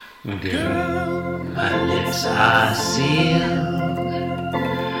Girl, my lips are sealed.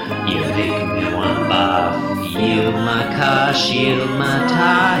 You make me want to barf. Yield my car, shield my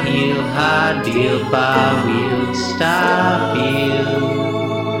tie, heel, high deal, bar wheel, stop you.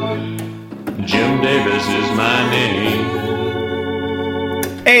 Jim Davis is my name.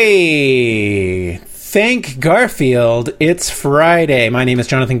 Hey, thank Garfield, it's Friday. My name is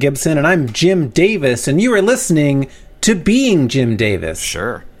Jonathan Gibson, and I'm Jim Davis, and you are listening to Being Jim Davis.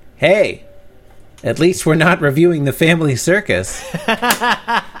 Sure. Hey, at least we're not reviewing The Family Circus.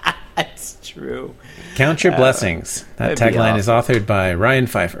 That's true. Count your blessings. That tagline is authored by Ryan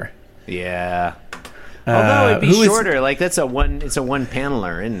Pfeiffer. Yeah. Although it'd be shorter, like it's a one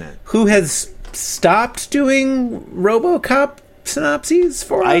paneler, isn't it? Who has stopped doing RoboCop synopses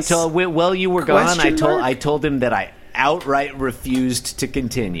for us? While you were gone, I told him that I outright refused to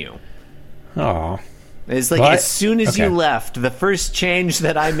continue. Oh. It's like as soon as you left, the first change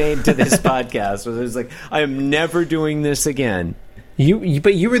that I made to this podcast was like, I am never doing this again.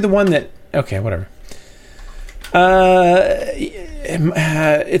 But you were the one that... Okay, whatever.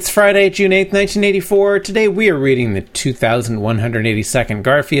 It's Friday, June 8th, 1984. Today we are reading the 2182nd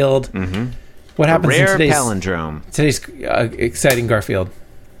Garfield. Mm-hmm. What happens in today's palindrome? Today's exciting Garfield.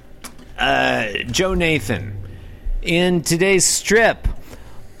 Joe Nathan. In today's strip,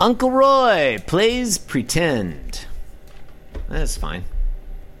 Uncle Roy plays pretend. That's fine.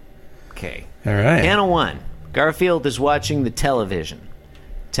 Okay. All right. Panel 1. Garfield is watching the television.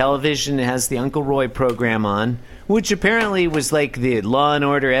 Television has the Uncle Roy program on, which apparently was like the Law and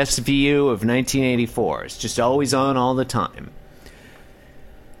Order SVU of 1984. It's just always on all the time.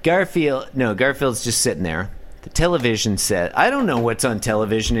 Garfield's just sitting there. The television set. I don't know what's on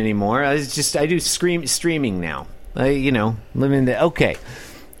television anymore. I do streaming now. Living the okay.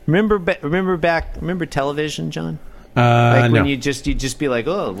 Remember television, John? Like when no. you just be like,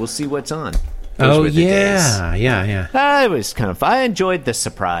 oh, we'll see what's on. Oh yeah, yeah. It was kind of fun. I enjoyed the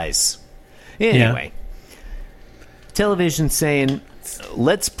surprise. Anyway, television saying,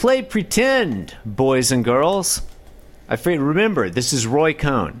 "Let's play pretend, boys and girls." Remember, this is Roy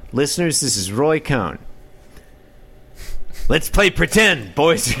Cohn. Listeners, this is Roy Cohn. Let's play pretend,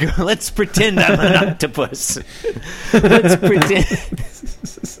 boys and girls. Let's pretend I'm an octopus. Let's pretend.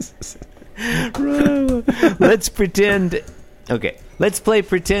 Let's pretend. Okay, let's play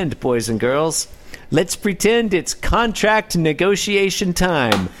pretend, boys and girls. Let's pretend it's contract negotiation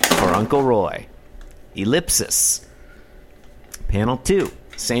time for Uncle Roy. Ellipsis. Panel 2,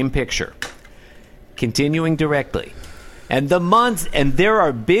 same picture. Continuing directly. And there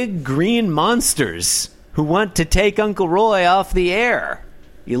are big green monsters who want to take Uncle Roy off the air.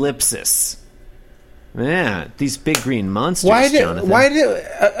 Ellipsis. Yeah, these big green monsters, Jonathan.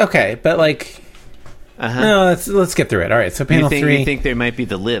 Okay, but like... No, let's get through it. All right, so panel 3... You think there might be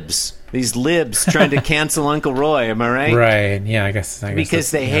the libs. These libs trying to cancel Uncle Roy, am I right? Right, yeah, I guess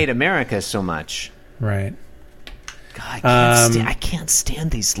because they hate America so much. Right. God, I can't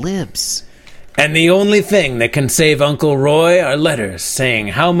stand these libs. And the only thing that can save Uncle Roy are letters saying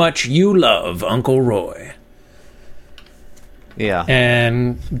how much you love Uncle Roy. Yeah.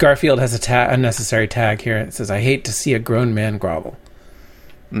 And Garfield has a necessary tag here. It says, I hate to see a grown man grovel.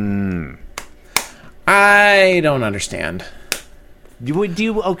 I don't understand.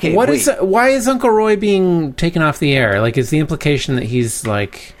 Why is Uncle Roy being taken off the air? Like, is the implication that he's,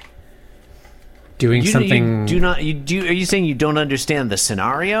 like, doing something... Are you saying you don't understand the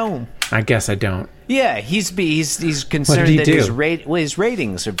scenario? I guess I don't. Yeah, he's concerned that his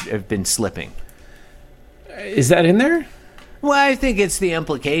ratings have been slipping. Is that in there? Well, I think it's the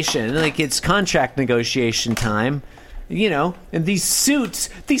implication. Like, it's contract negotiation time, and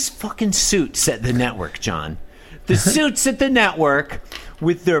these fucking suits at the network, John. The suits at the network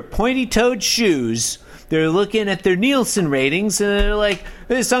with their pointy-toed shoes, they're looking at their Nielsen ratings, and they're like,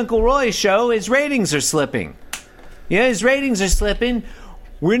 this Uncle Roy show, his ratings are slipping. Yeah, his ratings are slipping.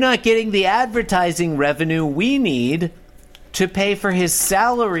 We're not getting the advertising revenue we need to pay for his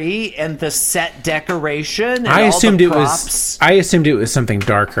salary and the set decoration and I assumed all the props. I assumed it was something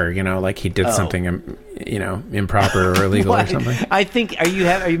darker, like he did something, improper or illegal or something. I think are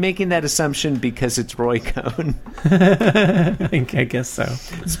you making that assumption because it's Roy Cohn? I guess so.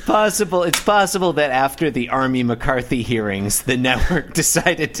 It's possible that after the Army McCarthy hearings, the network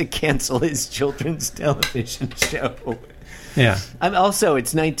decided to cancel his children's television show. Yeah. It's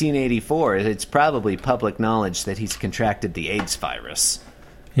 1984. It's probably public knowledge that he's contracted the AIDS virus.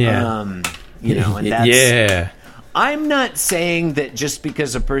 Yeah. And that's... Yeah. I'm not saying that just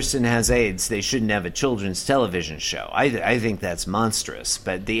because a person has AIDS, they shouldn't have a children's television show. I think that's monstrous.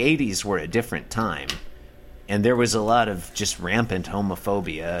 But the 80s were a different time. And there was a lot of just rampant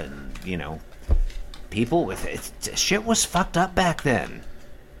homophobia and, you know, people with it. Shit was fucked up back then.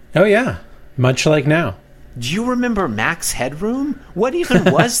 Oh, yeah. Much like now. Do you remember Max Headroom? What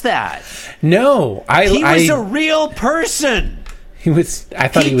even was that? No. He was a real person. I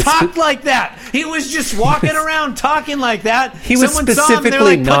thought he was... talked like that. He was just walking around talking like that. He was Someone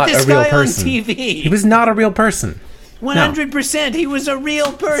specifically not a real person. On TV. He was not a real person. 100%. He was a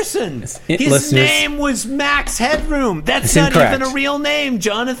real person. His name was Max Headroom. That's not even a real name,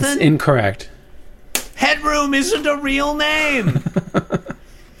 Jonathan. It's incorrect. Headroom isn't a real name.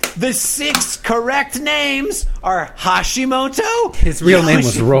 The 6 correct names are Hashimoto. His real name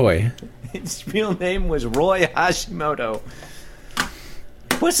was Roy. His real name was Roy Hashimoto.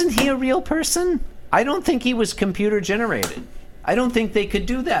 Wasn't he a real person? I don't think he was computer generated. I don't think they could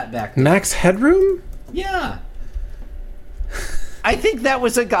do that back then. Max Headroom? Yeah. I think that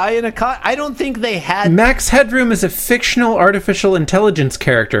was a guy in a I don't think they had... Max Headroom is a fictional artificial intelligence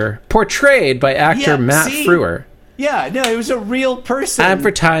character portrayed by actor Matt Frewer. Yeah, no, he was a real person.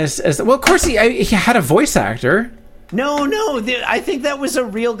 Advertised as... Well, of course, he had a voice actor. No, I think that was a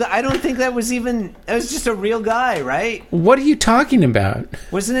real guy. I don't think that was even... That was just a real guy, right? What are you talking about?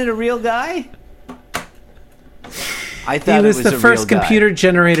 Wasn't it a real guy? I thought he was the first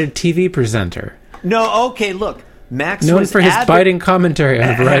computer-generated TV presenter. No, okay, look. Max known was for his biting commentary on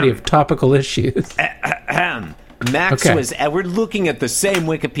a variety of topical issues. Max was... We're looking at the same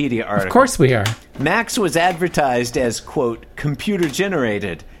Wikipedia article. Of course we are. Max was advertised as, quote,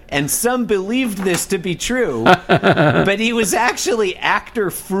 computer-generated, and some believed this to be true, but he was actually actor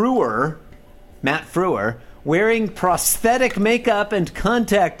Frewer, Matt Frewer, wearing prosthetic makeup and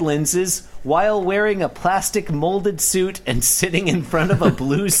contact lenses while wearing a plastic molded suit and sitting in front of a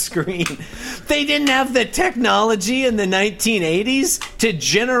blue screen. They didn't have the technology in the 1980s to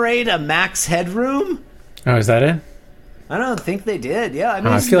generate a Max Headroom? Oh, is that it? I don't think they did. Yeah, I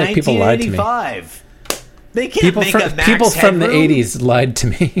mean, I feel like people lied to me. They can't make a Max Headroom. People from the 80s lied to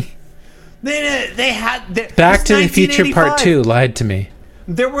me. They had... Back to the Future Part 2 lied to me.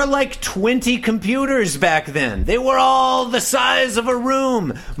 There were like 20 computers back then. They were all the size of a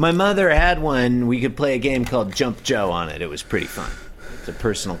room. My mother had one. We could play a game called Jump Joe on it. It was pretty fun. It's a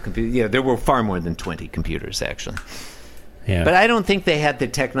personal computer. Yeah, there were far more than 20 computers, actually. Yeah. But I don't think they had the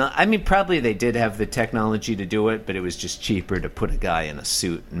technology. I mean, probably they did have the technology to do it, but it was just cheaper to put a guy in a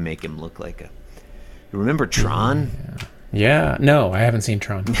suit and make him look like a... You remember Tron? Yeah. No, I haven't seen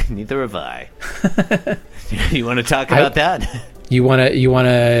Tron. Neither have I. You want to talk about that? You want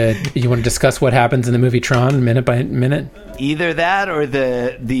to discuss what happens in the movie Tron minute by minute? Either that or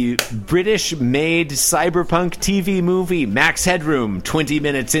the British-made cyberpunk TV movie Max Headroom 20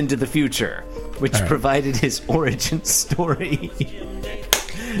 minutes into the future, which provided his origin story.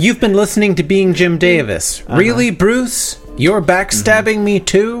 You've been listening to Being Jim Davis. Really, Bruce? You're backstabbing me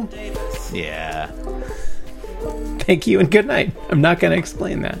too? Yeah. Thank you and good night. I'm not going to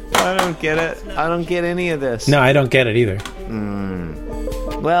explain that. I don't get it. I don't get any of this. No, I don't get it either.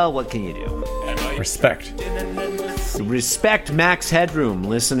 Well, what can you do? Respect. Respect Max Headroom,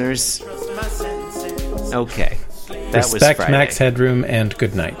 listeners. Okay. That Respect was Friday. Max Headroom and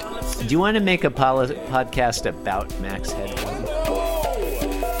good night. Do you want to make a podcast about Max Headroom?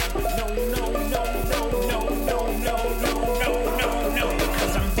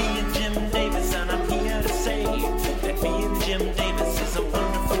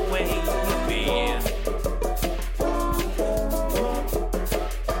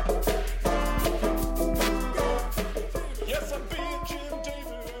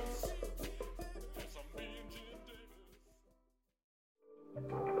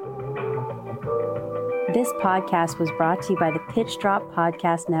 This podcast was brought to you by the Pitch Drop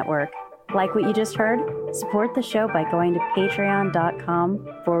Podcast Network. Like what you just heard? Support the show by going to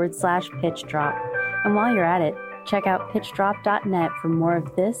patreon.com/Pitch Drop. And while you're at it, check out pitchdrop.net for more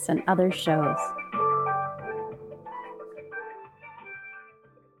of this and other shows.